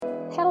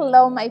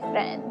Hello, my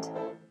friend,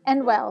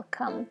 and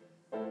welcome.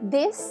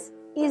 This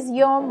is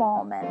your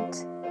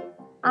moment.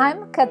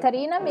 I'm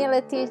Katarina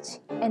Miletic,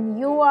 and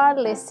you are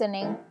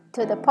listening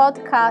to the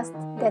podcast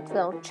that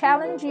will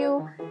challenge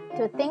you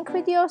to think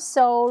with your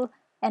soul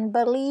and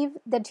believe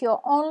that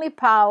your only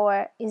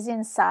power is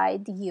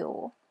inside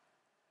you.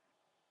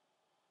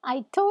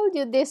 I told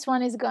you this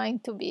one is going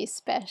to be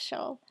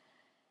special.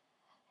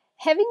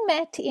 Having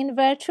met in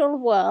virtual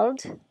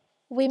world,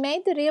 we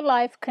made the real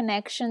life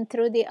connection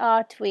through the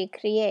art we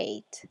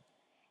create.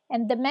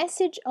 And the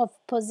message of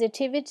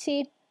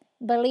positivity,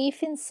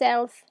 belief in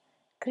self,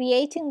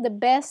 creating the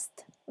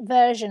best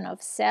version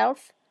of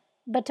self,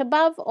 but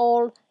above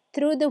all,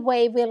 through the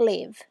way we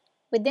live,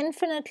 with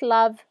infinite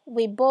love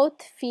we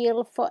both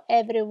feel for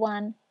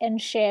everyone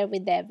and share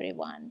with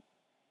everyone.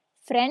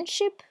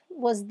 Friendship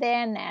was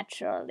there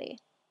naturally.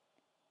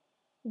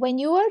 When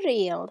you are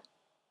real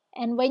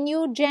and when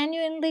you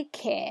genuinely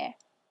care,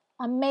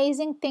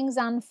 amazing things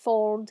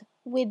unfold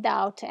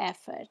without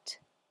effort,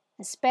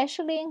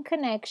 especially in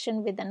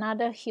connection with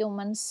another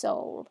human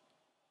soul.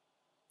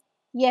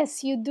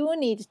 Yes, you do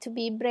need to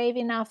be brave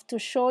enough to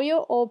show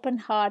your open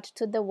heart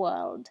to the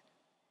world,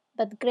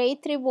 but great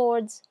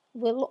rewards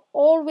will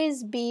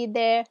always be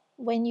there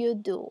when you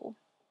do.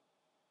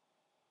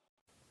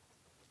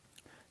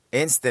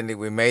 Instantly,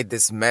 we made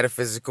this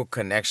metaphysical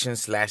connection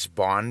slash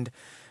bond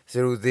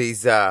through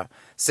these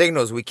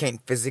signals we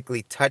can't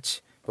physically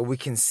touch, but we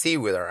can see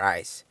with our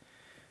eyes.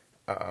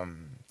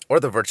 Or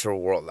the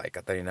virtual world, like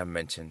Katarina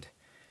mentioned.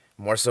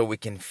 More so, we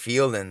can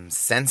feel and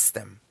sense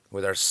them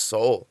with our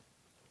soul.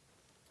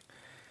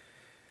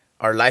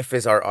 Our life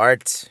is our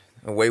art.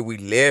 The way we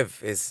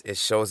live it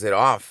shows it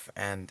off.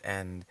 And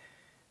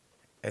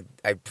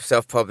I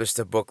self-published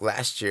a book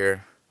last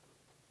year.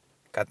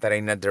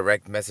 Katarina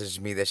direct messaged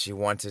me that she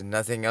wanted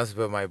nothing else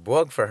but my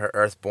book for her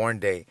Earthborn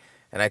Day.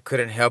 And I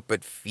couldn't help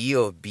but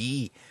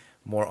be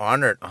more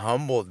honored,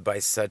 humbled by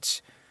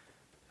such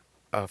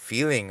a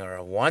feeling or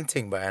a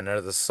wanting by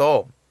another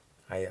soul.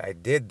 I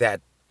did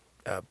that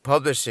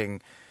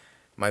publishing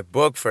my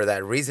book for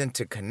that reason,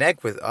 to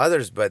connect with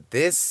others. But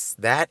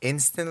that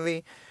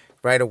instantly,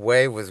 right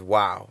away, was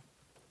wow.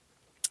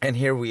 And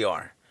here we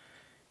are.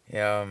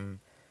 Um,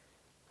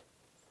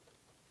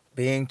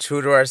 Being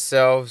true to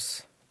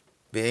ourselves,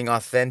 being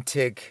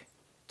authentic,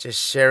 just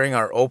sharing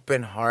our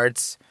open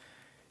hearts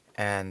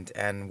and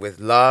with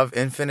love,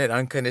 infinite,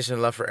 unconditional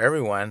love for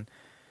everyone,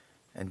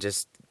 and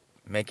just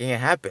making it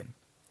happen.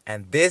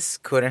 And this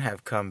couldn't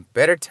have come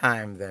better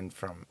time than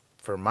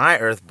for my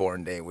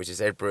Earthborn Day, which is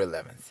April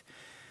 11th.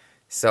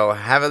 So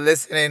have a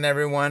listen in,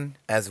 everyone,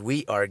 as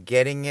we are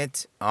getting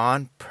it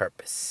on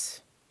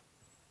purpose.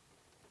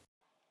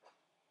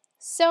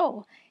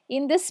 So,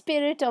 in the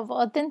spirit of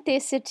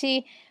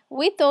authenticity,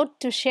 we thought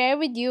to share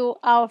with you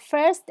our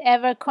first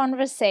ever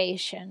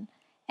conversation.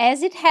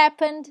 As it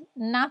happened,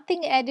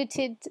 nothing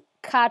edited,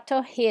 cut,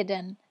 or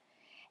hidden,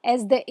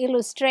 as the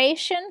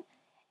illustration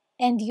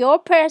and your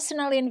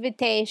personal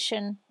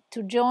invitation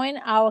to join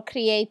our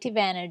creative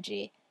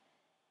energy,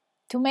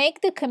 to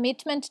make the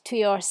commitment to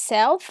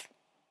yourself,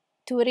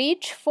 to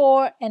reach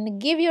for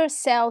and give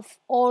yourself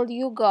all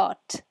you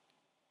got.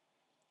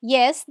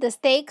 Yes, the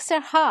stakes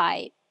are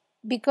high,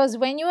 because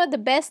when you are the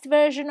best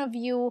version of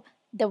you,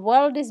 the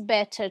world is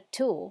better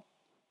too.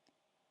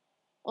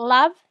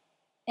 Love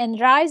and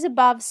rise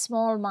above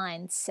small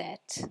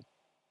mindset.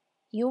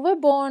 You were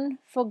born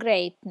for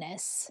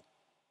greatness.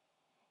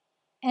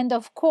 And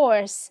of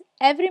course,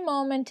 every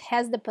moment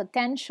has the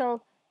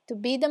potential to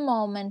be the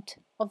moment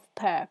of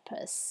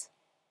purpose.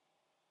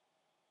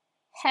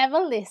 Have a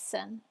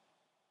listen.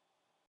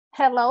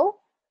 Hello?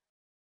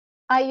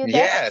 Are you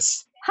there?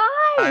 Yes,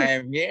 I Hi!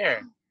 am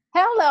here.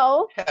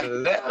 Hello!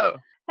 Hello.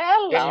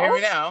 Can you hear Hello!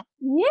 me now?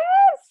 Yes,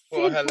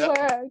 Well, it hello.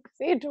 works.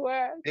 It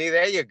works. See,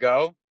 there you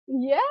go.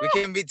 Yeah, We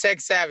can be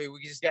tech savvy.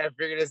 We just got to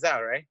figure this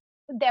out, right?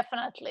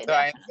 definitely, So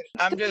definitely.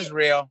 I'm To be, just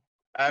real.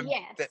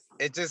 yes,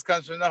 It just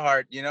comes from the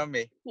heart. You know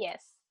me.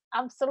 yes,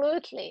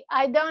 absolutely.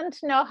 I don't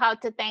know how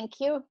to thank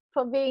you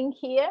for being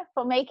here,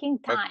 for making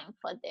Okay. time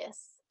for this.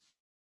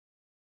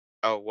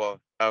 Oh, well,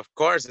 of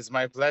course, it's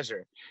my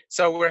pleasure.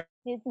 So we're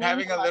It means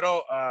having a a lot.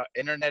 little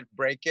internet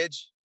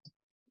breakage.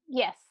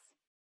 Yes.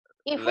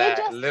 If we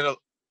just, Little.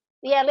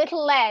 yeah,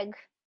 little lag.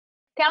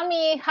 Tell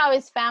me how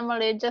is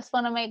family? Just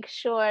want to make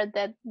sure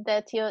that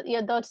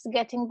your daughter's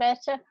getting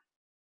better.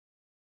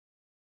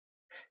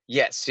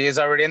 Yes, she is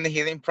already in the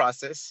healing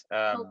process.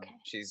 Okay.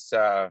 She's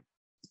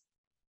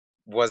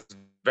was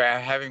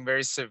having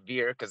very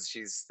severe because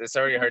it's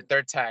already her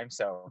third time.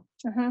 So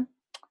Mm-hmm.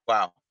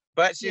 wow,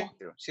 but Yeah.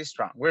 she's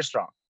strong. We're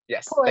strong.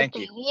 Yes, Poor thank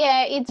you. thing.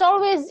 Yeah, it's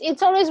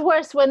always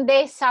worse when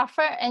they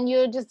suffer and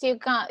you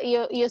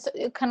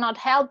cannot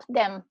help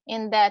them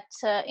in that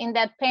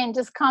pain.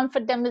 Just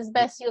comfort them as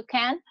best you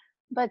can.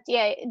 But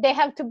yeah, they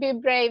have to be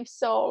brave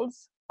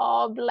souls.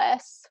 Oh,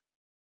 bless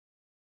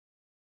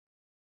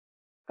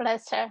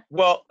her.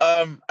 Well,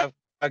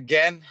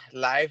 again,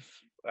 life.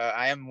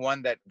 I am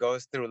one that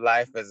goes through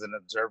life as an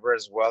observer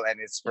as well, and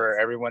it's for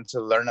Yes. everyone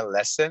to learn a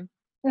lesson.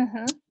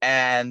 Mm-hmm.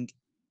 And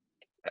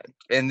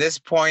in this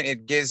point,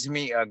 it gives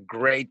me a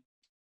great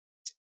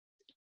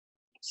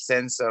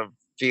sense of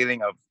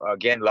feeling of,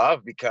 again,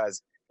 love,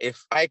 because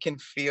if I can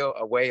feel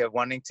a way of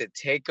wanting to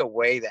take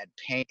away that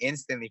pain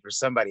instantly for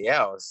somebody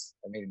else,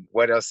 I mean,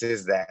 what else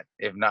is that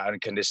if not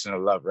unconditional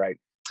love, right?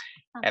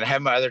 And I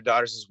have my other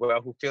daughters as well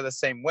who feel the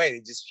same way. They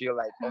just feel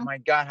like, oh my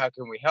God, how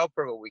can we help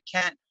her? But we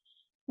can't.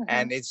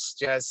 And it's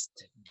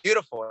just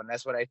beautiful. And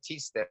that's what I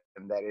teach them,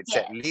 that it's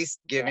at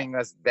least giving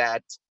us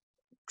that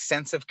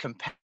sense of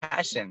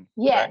compassion.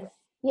 Yes. Right?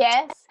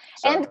 Yes,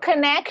 So, and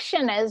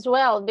connection as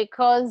well,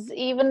 because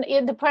even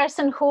if the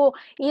person who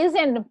is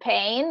in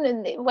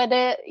pain,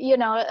 whether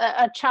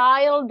a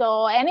child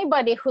or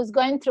anybody who's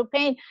going through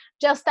pain,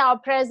 just our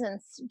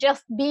presence,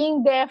 just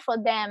being there for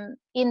them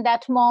in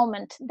that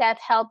moment, that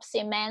helps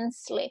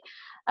immensely.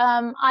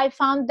 I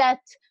found that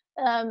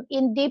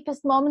in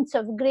deepest moments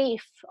of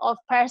grief, of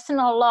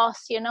personal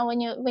loss,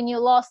 when you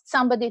lost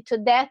somebody to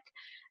death,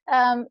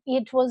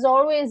 it was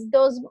always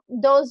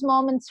those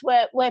moments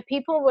where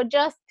people were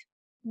just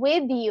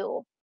with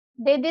you.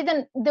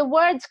 The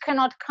words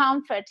cannot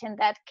comfort in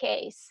that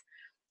case.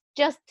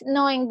 Just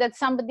knowing that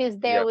somebody is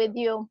there with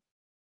you,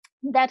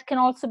 that can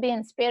also be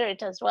in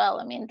spirit as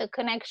well. I mean, the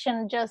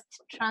connection just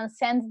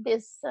transcends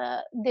this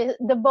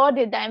the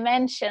body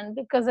dimension,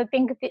 because I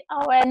think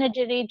our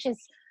energy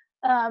reaches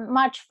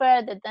much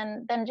further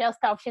than just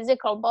our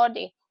physical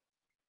body.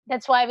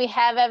 That's why we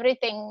have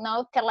everything,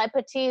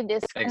 telepathy,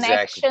 this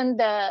connection,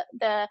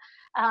 the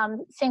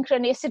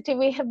synchronicity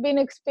we have been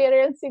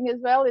experiencing as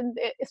well,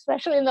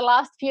 especially in the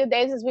last few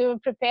days as we were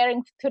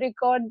preparing to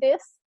record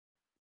this.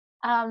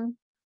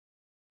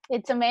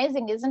 It's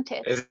amazing, isn't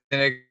it? Isn't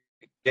it?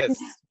 Yes.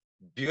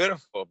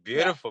 Beautiful,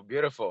 beautiful,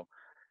 beautiful.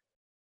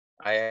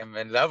 I am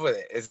in love with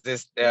it. It's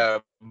this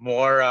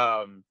more,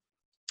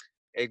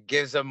 it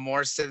gives a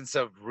more sense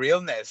of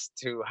realness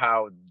to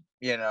how,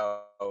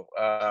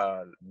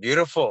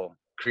 beautiful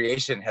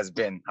creation has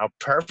been, how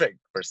perfect,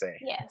 per se.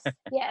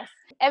 Yes.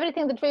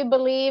 Everything that we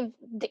believe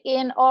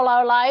in all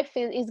our life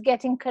is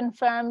getting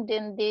confirmed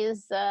in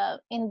these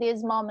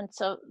moments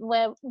of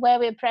where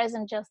we're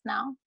present just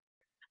now.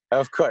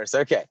 Of course.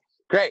 Okay,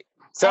 great.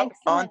 So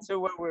excellent. On to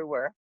where we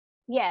were.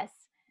 Yes.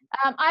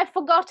 I've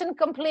forgotten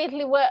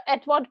completely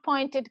at what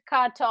point it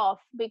cut off,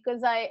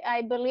 because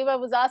I believe I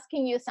was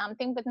asking you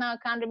something, but now I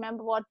can't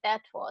remember what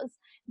that was.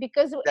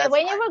 Because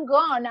when you were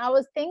gone, I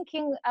was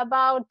thinking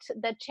about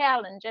the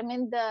challenge. I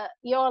mean,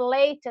 your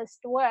latest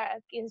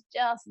work is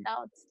just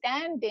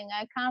outstanding.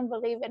 I can't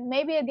believe it.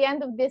 Maybe at the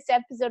end of this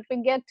episode,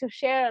 we get to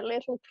share a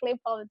little clip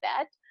of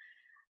that.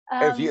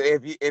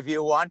 If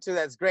you want to,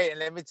 that's great. And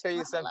let me tell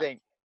you something.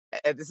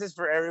 This is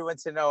for everyone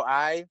to know.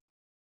 I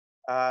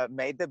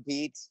made the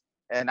beat.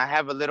 And I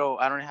have I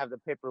don't have the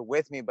paper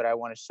with me, but I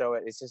want to show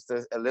it. It's just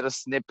a little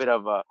snippet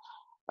of a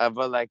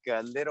like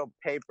a little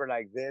paper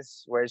like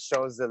this, where it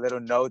shows the little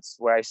notes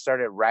where I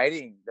started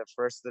writing the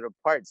first little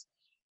parts.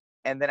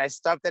 And then I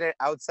stopped at it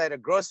outside a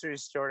grocery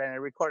store and I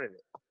recorded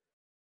it.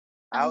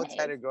 Amazing.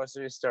 Outside a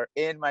grocery store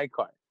in my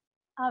car.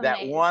 Amazing.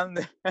 That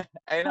one,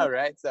 I know,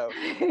 right? So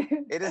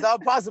it is all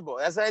possible.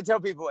 That's what I tell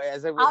people.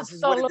 This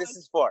is what this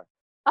is for.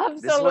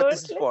 Absolutely. This is what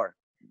this is for.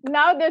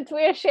 Now that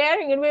we're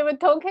sharing and we were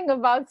talking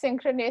about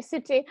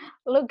synchronicity,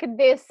 look at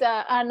this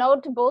a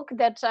notebook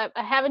that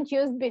I haven't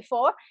used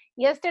before.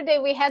 Yesterday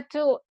we had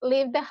to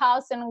leave the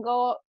house and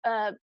go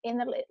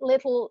in a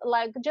little,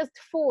 like, just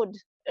food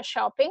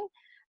shopping,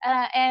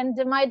 and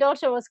my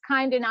daughter was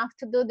kind enough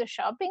to do the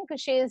shopping because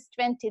she is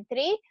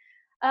 23,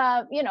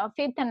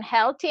 fit and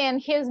healthy,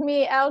 and here's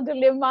me,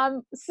 elderly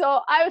mom. So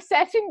I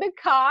sat in the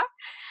car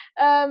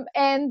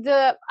and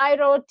I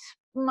wrote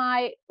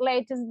my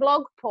latest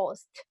blog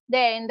post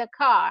there in the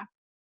car.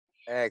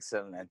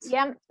 Excellent.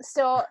 Yeah.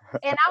 So,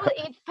 and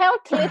it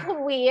felt a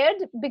little weird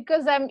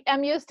because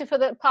I'm used to, for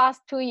the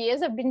past 2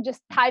 years, I've been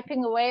just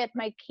typing away at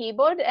my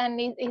keyboard, and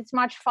it's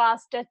much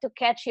faster to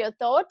catch your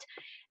thought.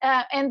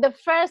 And the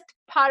first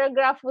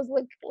paragraph was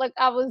like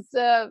I was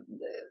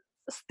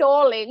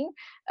stalling,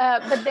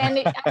 but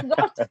then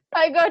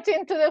I got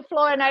into the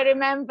flow, and I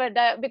remembered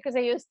because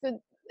I used to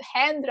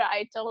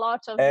handwrite a lot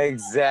of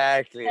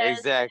exactly.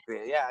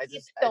 Yeah, I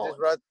just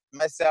wrote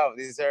myself.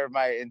 These are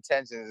my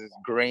intentions. It's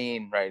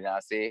green right now.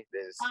 See,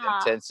 there's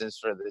intentions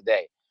for the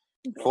day,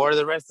 for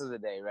the rest of the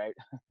day, right?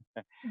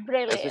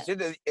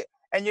 Brilliant.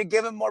 And you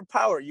give them more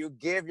power. You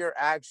give your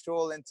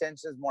actual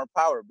intentions more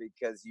power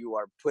because you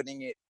are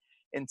putting it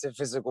into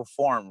physical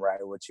form,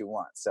 right? What you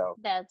want. So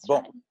that's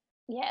boom. right.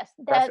 Yes,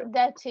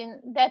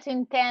 that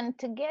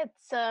intent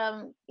gets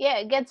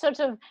sort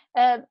of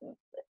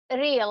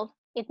real.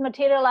 It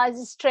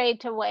materializes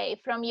straight away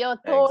from your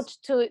thought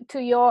to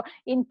your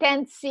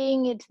intent,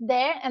 seeing it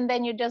there, and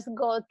then you just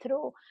go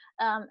through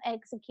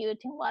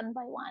executing one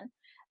by one.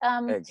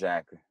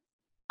 Exactly.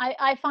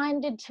 I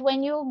find it,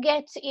 when you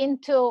get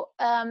into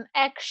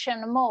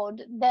action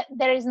mode, that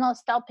there is no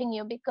stopping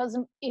you, because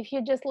if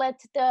you just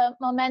let the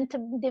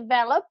momentum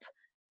develop,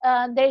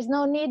 there is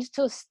no need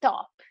to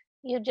stop.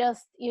 You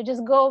just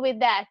go with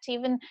that.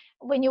 Even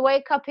when you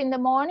wake up in the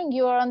morning,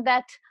 you are on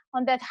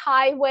that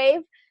high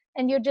wave,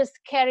 and you just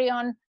carry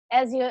on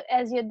as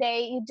your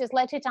day, you just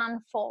let it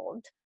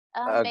unfold,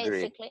 Agree.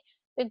 basically.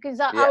 Because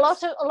a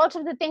lot Yes.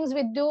 of the things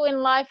we do in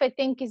life, I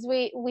think, is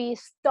we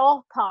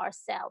stop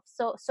ourselves.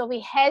 So we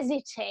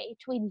hesitate,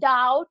 we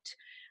doubt,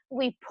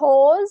 we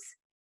pause,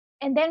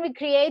 and then we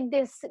create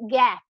this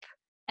gap,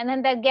 and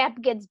then that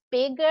gap gets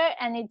bigger,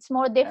 and it's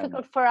more And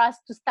difficult for us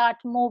to start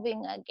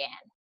moving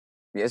again.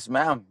 yes,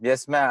 ma'am.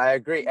 Yes, ma'am. I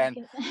agree. And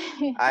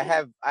Okay. I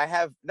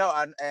have no,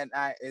 and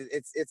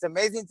it's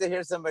amazing to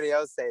hear somebody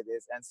else say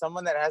this, and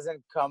someone that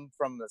hasn't come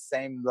from the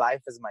same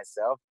life as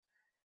myself.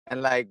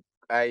 And like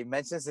I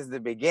mentioned since the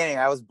beginning,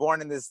 I was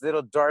born in this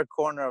little dark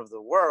corner of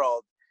the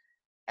world,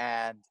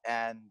 and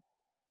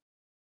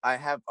I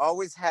have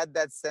always had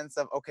that sense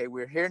of, okay,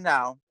 we're here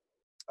now.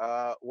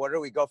 Where do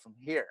we go from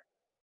here?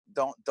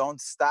 Don't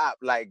stop.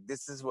 Like,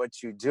 this is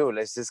what you do.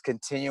 Let's just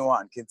continue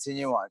on,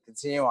 continue on,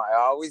 continue on. I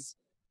always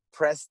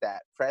press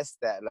that.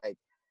 Like,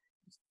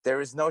 there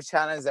is no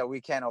challenge that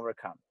we can't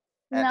overcome,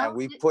 and No,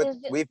 we put.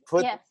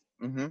 yes,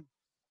 Mm-hmm.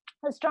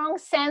 a strong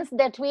sense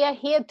that we are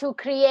here to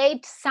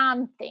create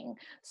something.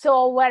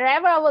 So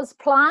wherever I was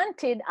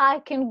planted, I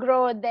can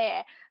grow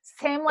there.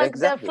 Same like the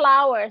Exactly.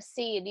 flower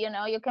seed,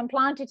 you can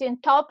plant it in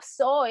top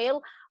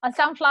soil, and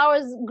some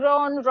flowers grow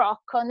on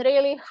rock, on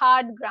really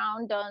hard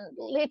ground, on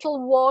little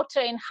water,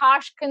 in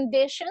harsh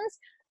conditions,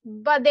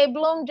 but they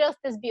bloom just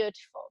as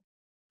beautiful.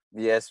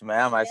 Yes,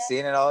 ma'am. I've Yeah.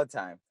 seen it all the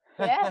time.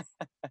 Yes,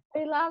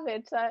 I love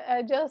it.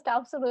 I just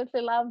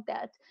absolutely love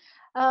that.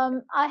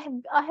 I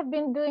have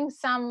been doing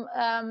some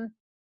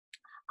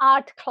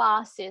art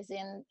classes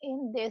in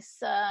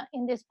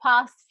this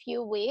past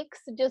few weeks,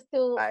 just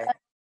to I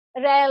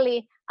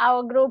rally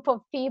our group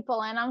of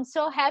people, and I'm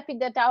so happy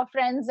that our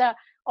friends are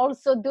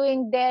also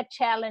doing their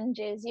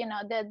challenges.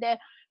 The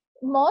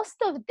most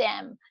of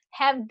them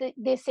have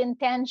this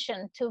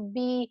intention to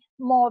be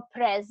more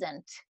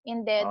present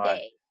in their oh,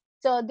 day.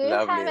 So do you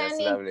have lovely. That's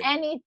lovely.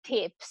 any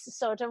tips,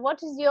 sort of?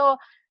 What's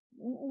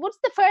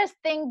the first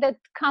thing that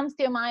comes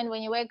to your mind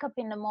when you wake up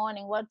in the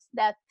morning? What's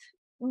that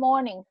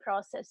morning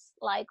process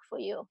like for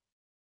you?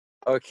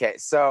 Okay,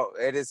 so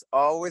it is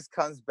always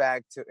comes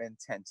back to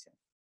intention,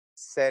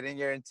 setting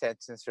your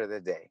intentions for the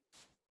day.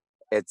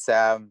 It's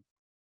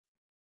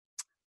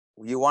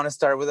you want to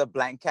start with a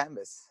blank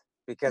canvas,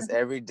 because Hmm.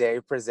 every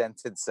day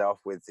presents itself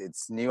with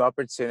its new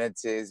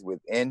opportunities, with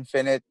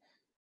infinite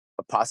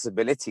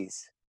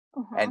possibilities,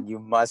 Uh-huh. and you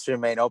must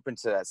remain open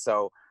to that.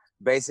 So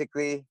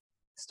basically,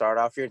 start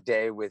off your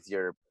day with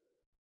your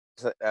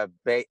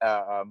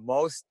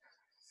most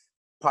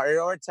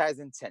prioritized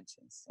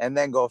intentions, and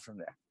then go from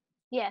there,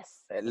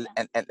 Yes,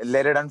 yes. and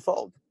let it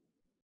unfold.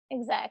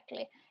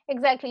 Exactly.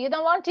 You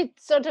don't want it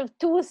sort of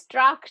too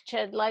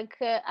structured. Like,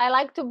 I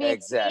like to be clear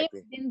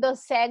Exactly. in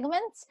those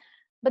segments,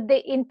 but the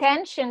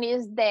intention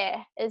is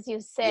there, as you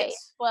say, Yes.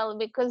 as well,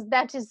 because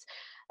that is,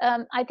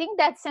 I think,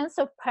 that sense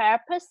of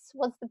purpose.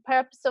 What's the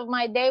purpose of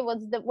my day?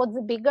 What's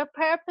the bigger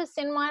purpose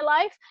in my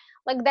life?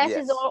 Like, that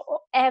is Yes.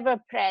 all ever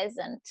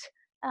present.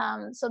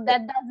 So Eh,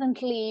 that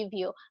doesn't leave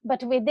you.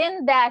 But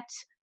within that,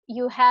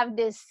 you have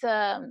this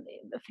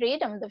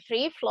freedom, the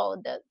free flow,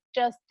 the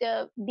just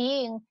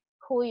being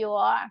who you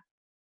are.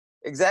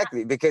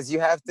 exactly, because you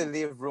have to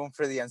leave room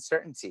for the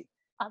uncertainty.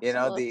 You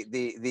know,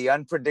 Absolutely. the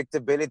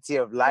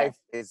unpredictability of Yes, life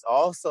is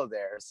also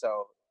there.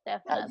 So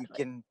yeah, you definitely.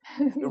 can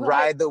Life,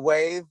 ride the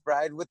wave,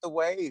 ride with the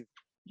wave.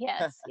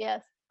 yes,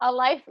 yes. Our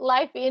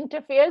life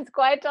interferes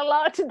quite a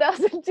lot,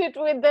 doesn't it?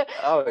 With the,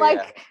 Oh yeah.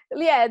 like,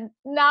 yeah.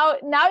 Now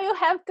you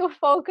have to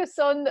focus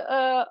on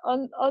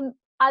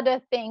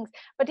other things,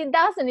 but it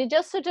doesn't. It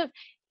just sort of,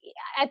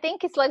 I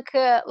think it's like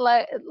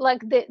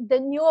the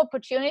new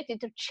opportunity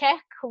to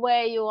check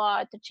where you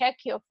are, to check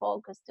your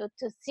focus, to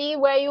see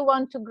where you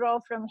want to grow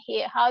from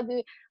here.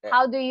 Eh,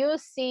 How do you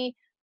see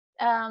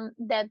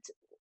that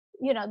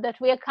that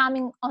we are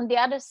coming on the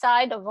other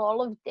side of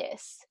all of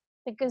this?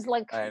 Because,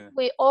 like, and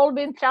we all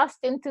been thrust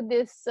into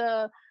this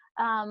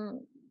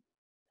um,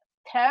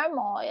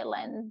 turmoil,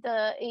 and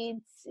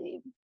it's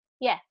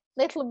yeah,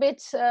 little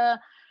bit.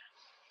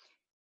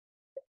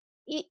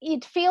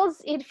 It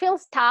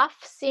feels tough,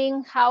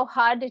 seeing how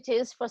hard it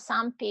is for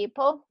some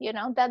people.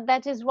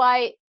 That is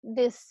why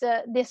this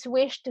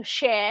wish to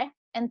share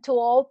and to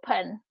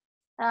open,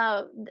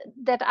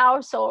 that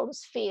our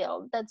souls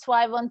feel. That's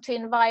why I want to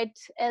invite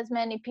as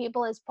many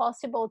people as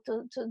possible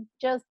to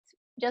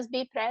just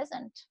be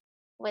present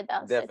with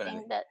us. I definitely,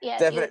 think that, yeah,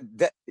 you.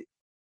 definitely,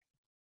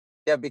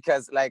 yeah,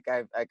 because like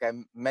I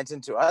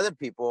mentioned to other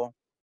people,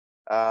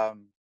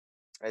 um,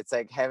 it's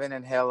like heaven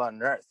and hell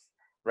on earth.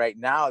 Right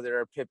now, there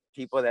are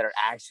people that are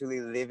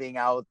actually living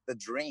out the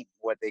dream,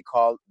 what they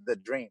call the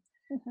dream.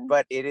 Mhm.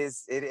 But it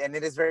is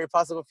very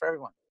possible for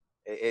everyone.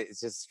 It's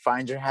just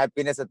find your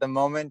happiness at the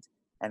moment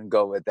and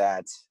go with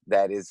that.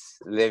 That is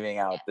living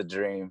out the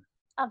dream.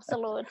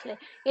 Absolutely.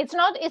 It's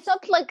not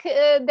like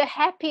the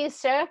happy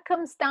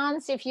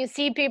circumstance if you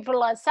see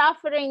people are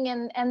suffering,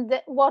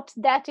 and what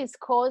that is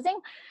causing,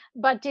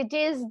 but it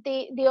is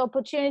the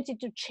opportunity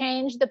to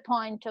change the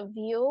point of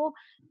view,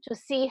 to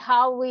see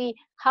how we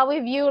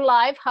view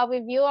life, how we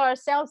view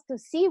ourselves, to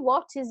see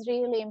what is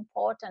really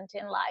important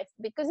in life,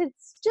 because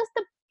it's just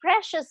a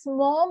precious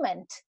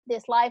moment,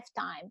 this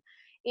lifetime.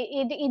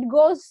 It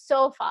goes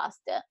so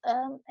fast,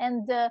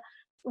 and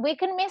we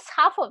can miss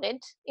half of it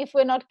if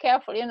we're not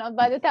careful.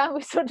 By the time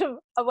we sort of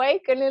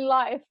awaken in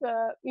life,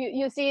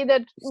 you see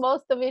that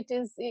most of it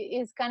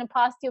is kind of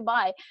passed you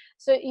by.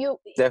 So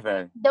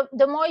Definitely.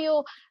 The more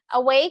you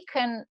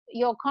awaken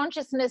your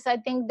consciousness, I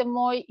think the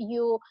more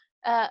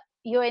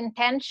you're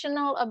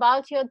intentional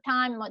about your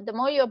time, the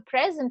more you're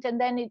present, and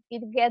then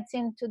it gets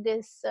into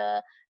this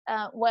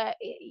where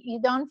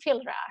you don't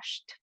feel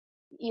rushed,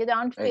 you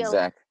don't feel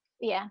Exactly.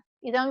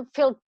 you don't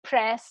feel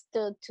pressed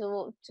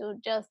to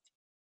just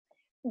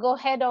go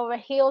head over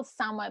heels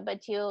somewhere,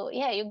 but you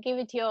give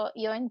it your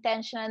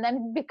intention, and then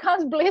it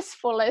becomes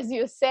blissful, as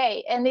you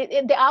say, and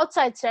the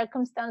outside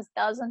circumstance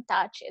doesn't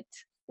touch it.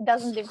 It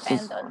doesn't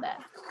depend on that.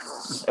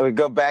 We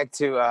go back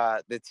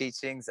to the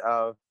teachings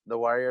of The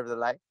Warrior of the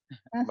Light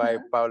by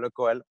Paulo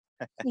Coelho.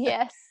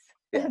 Yes.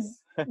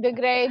 Yes. The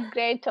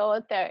great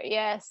author.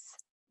 Yes.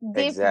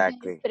 Deep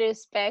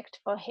respect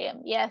for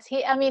him. Yes,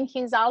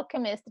 his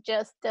Alchemist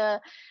just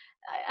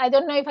I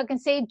don't know if I can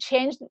say it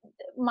changed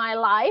my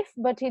life,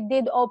 but it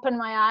did open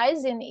my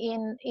eyes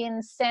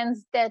in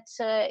sense that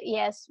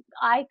yes,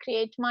 I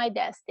create my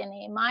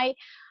destiny. My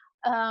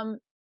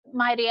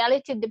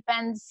reality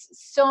depends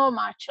so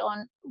much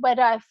on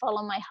whether I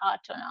follow my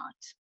heart or not.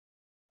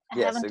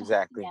 Yes,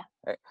 exactly.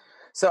 Yeah.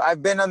 So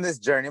I've been on this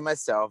journey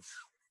myself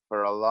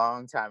for a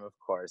long time, of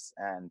course,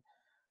 and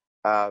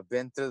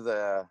been through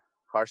the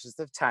harshest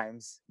of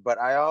times, but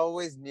I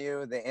always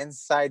knew that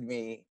inside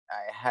me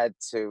I had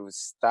to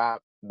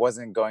stop,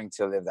 wasn't going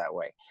to live that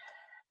way.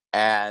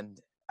 And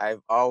I've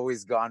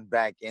always gone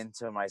back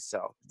into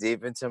myself,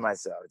 deep into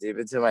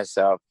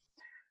myself,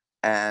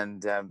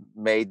 and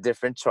made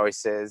different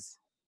choices,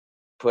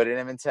 putting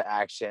them into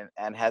action,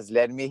 and has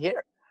led me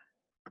here.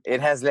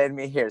 It has led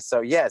me here.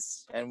 So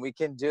yes, and we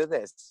can do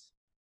this.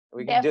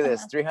 We can do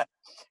this.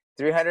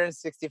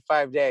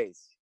 365 days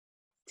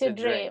to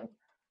dream.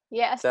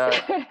 Yes. So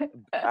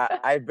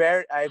I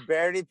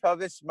barely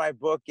published my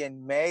book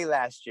in May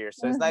last year.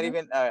 So it's not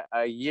even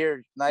a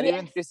year, not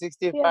even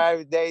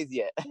 365 days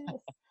yet. Yes.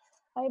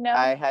 I know.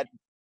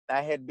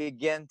 I had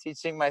begun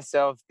teaching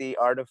myself the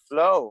art of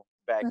flow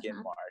back in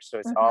March. So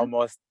it's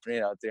almost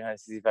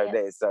 365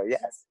 days. So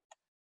yes.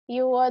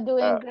 You are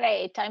doing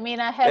great. I mean,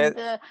 I had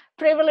the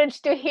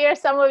privilege to hear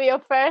some of your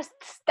first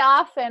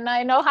stuff, and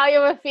I know how you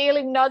were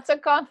feeling, not so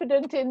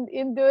confident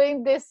in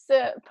doing this,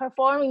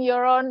 performing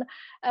your own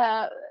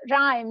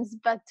rhymes.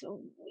 But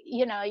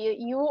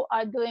you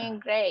are doing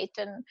great,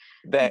 and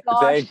gosh,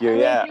 thank you.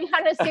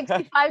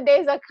 365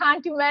 days. I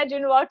can't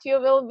imagine what you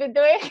will be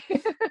doing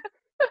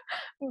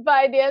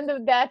by the end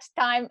of that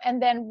time,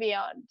 and then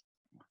beyond.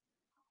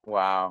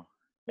 Wow.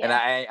 Yeah.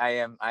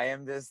 And I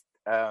am just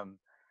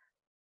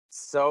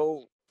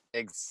so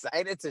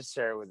excited to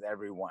share with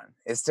everyone.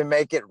 Is to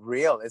make it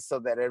real. It's so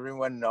that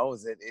everyone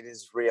knows that it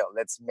is real.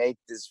 Let's make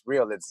this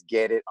real. Let's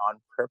get it on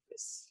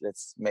purpose.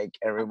 Let's make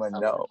everyone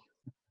know.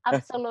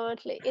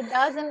 Absolutely. It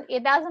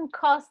doesn't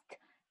cost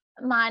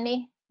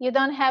money. You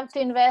don't have to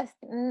invest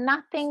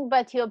nothing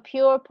but your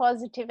pure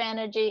positive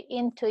energy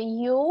into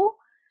you,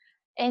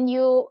 and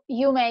you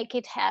make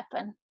it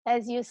happen,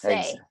 as you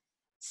say.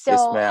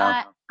 So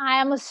yes, I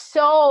am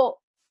so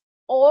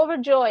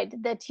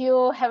overjoyed that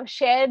you have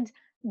shared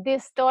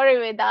this story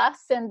with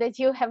us, and that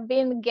you have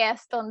been a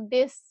guest on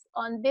this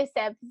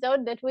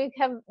episode, that we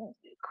have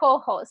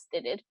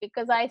co-hosted it,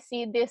 because I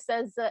see this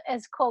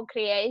as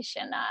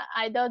co-creation.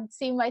 I don't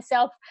see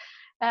myself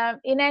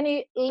in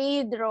any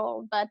lead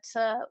role, but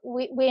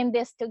we in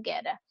this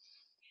together,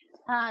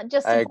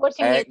 just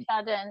supporting each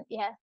other. And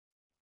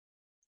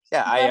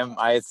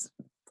it's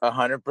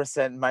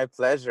 100% my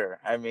pleasure.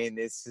 I mean,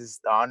 it's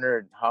just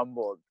honored,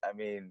 humbled. I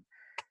mean,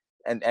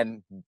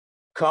 and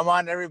come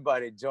on,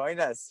 everybody, join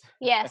us.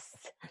 Yes,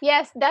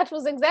 that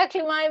was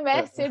exactly my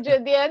message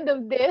at the end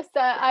of this.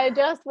 I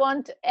just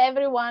want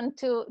everyone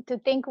to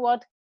think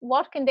what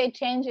can they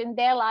change in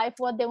their life,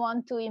 what they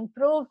want to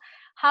improve,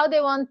 how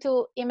they want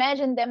to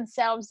imagine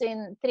themselves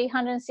in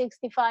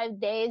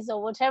 365 days,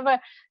 or whatever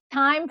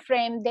time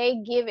frame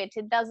they give it.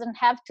 It doesn't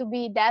have to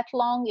be that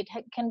long. It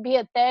can be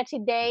a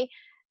 30-day.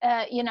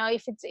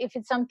 If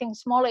it's something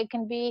smaller, it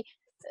can be.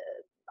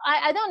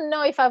 I don't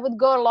know if I would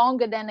go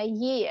longer than a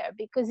year,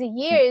 because a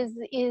year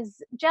is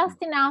just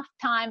enough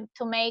time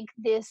to make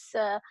this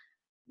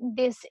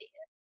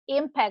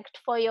impact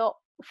for your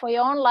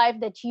own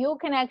life, that you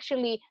can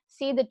actually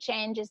see the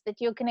changes,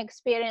 that you can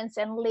experience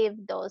and live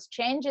those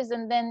changes,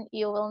 and then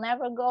you will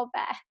never go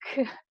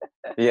back.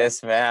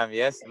 Yes, ma'am.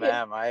 Yes,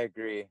 ma'am. I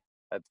agree.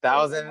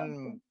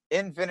 1,000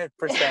 infinite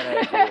percent I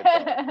agree with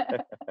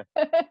that.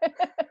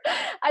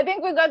 I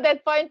think we got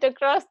that point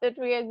across, that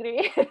we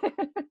agree.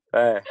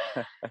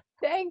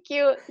 Thank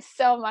you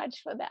so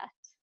much for that.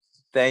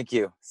 Thank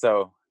you.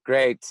 So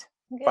great.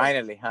 Good.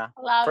 Finally, huh?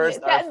 Love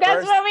it.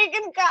 That's where we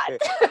can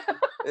cut.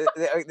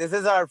 This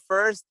is our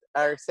first,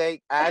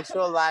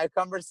 actual live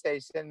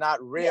conversation,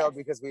 not real, Yes.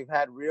 because we've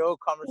had real Yes.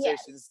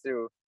 conversations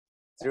through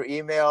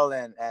email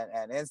and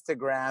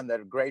Instagram. That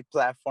are great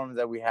platforms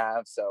that we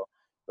have. So,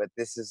 but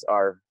this is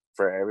our,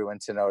 for everyone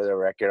to know the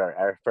record,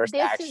 our first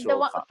This is the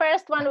actual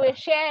first one we're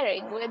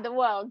sharing with the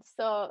world.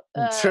 So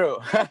True.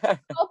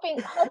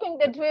 hoping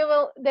that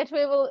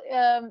we will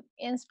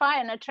inspire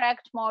and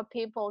attract more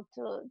people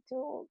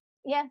to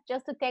yeah,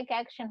 just to take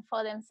action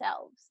for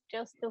themselves,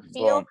 just to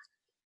Boom.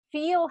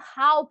 feel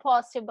how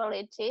possible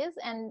it is,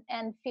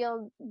 and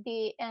feel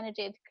the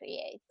energy it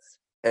creates.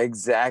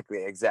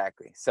 Exactly. And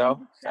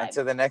So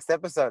until the next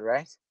episode,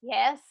 right?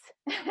 yes.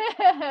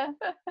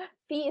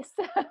 Peace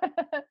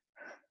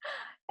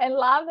and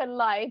love and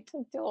light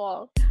to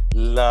all.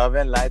 Love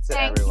and light to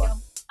Thank everyone. you.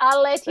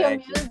 I'll let your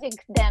Thank you.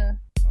 music then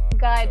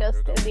guide us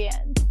to the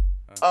end.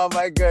 Oh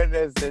my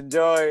goodness,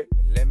 enjoy.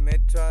 Let me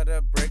try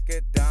to break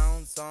it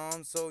down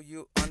some so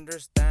you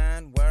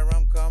understand where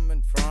I'm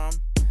coming from.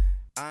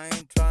 I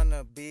ain't trying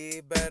to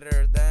be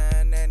better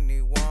than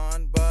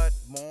anyone, but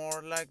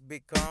more like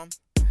become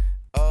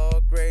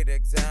a great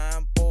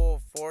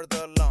example for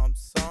the lump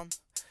sum.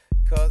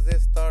 Cause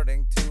it's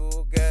starting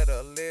to get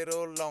a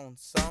little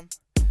lonesome,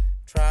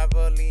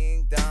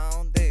 traveling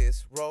down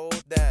this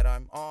road that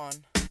I'm on.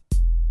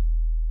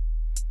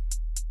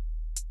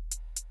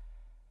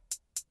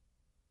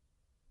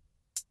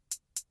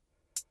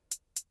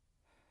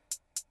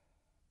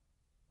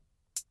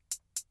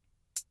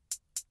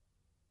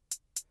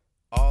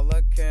 All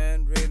I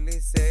can really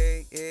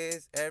say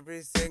is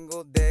every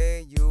single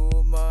day you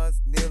must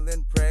kneel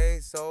and pray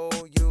so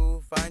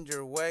you find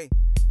your way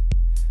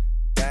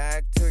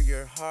back to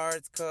your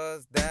hearts,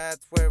 cause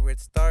that's where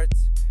it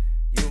starts.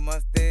 You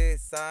must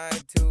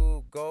decide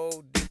to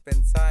go deep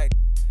inside,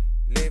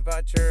 live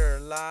out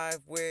your life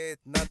with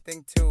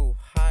nothing to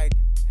hide.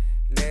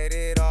 Let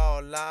it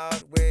all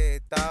out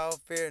without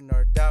fear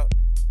nor doubt.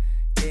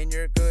 In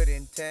your good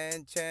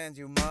intentions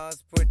you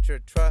must put your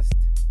trust.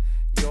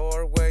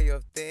 Your way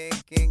of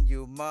thinking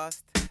you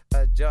must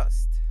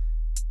adjust.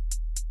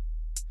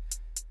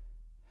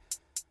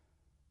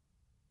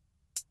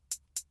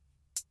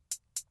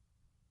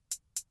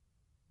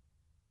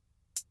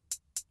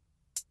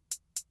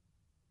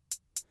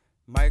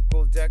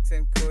 Michael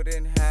Jackson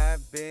couldn't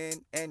have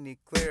been any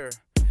clearer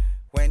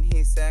when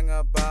he sang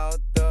about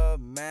the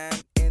man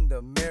in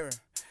the mirror.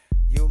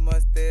 You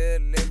must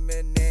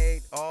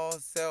eliminate all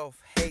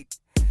self-hate.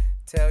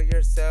 Tell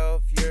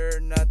yourself you're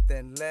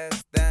nothing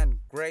less than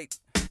great.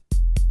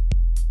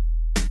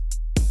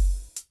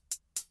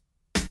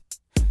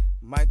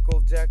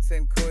 Michael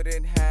Jackson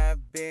couldn't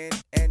have been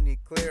any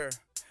clearer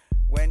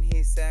when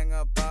he sang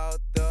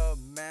about the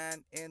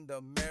man in the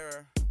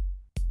mirror.